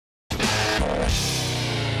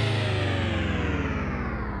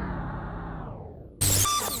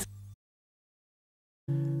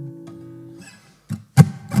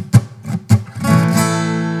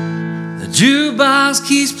jukebox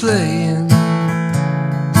keeps playing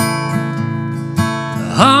a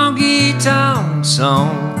honky-tonk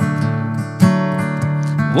song.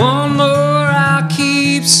 One more I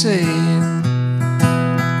keep saying,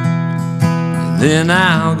 and then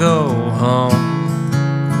I'll go home.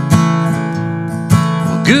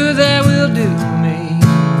 Well, good that will do me,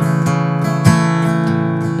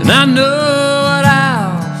 and I know what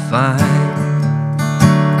I'll find.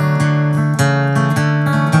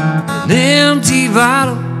 An empty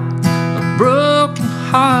bottle of broken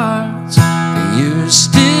hearts, and you're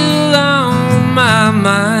still on my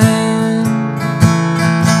mind.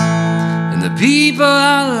 And the people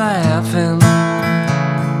are laughing,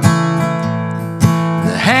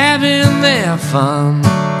 they're having their fun,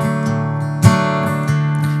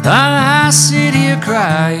 while I sit here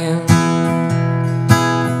crying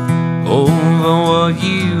over what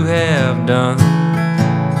you have done.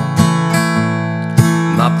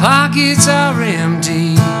 My pockets are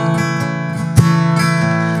empty,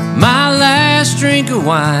 my last drink of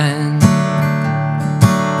wine,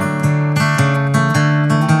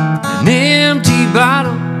 an empty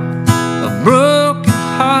bottle of broken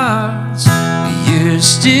hearts. You're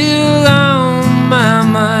still on my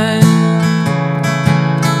mind.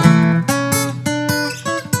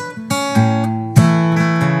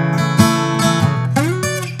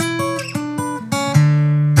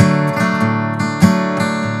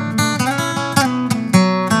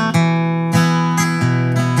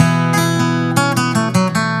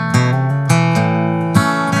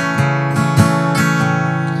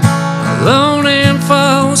 Alone and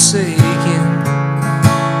forsaken,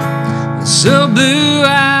 so blue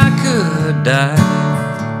I could die.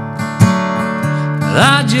 But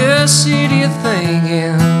I just sit here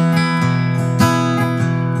thinking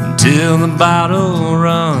until the bottle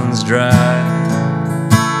runs dry.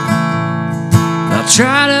 I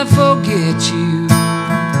try to forget you,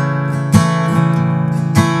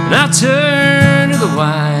 and I turn to the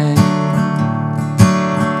wine.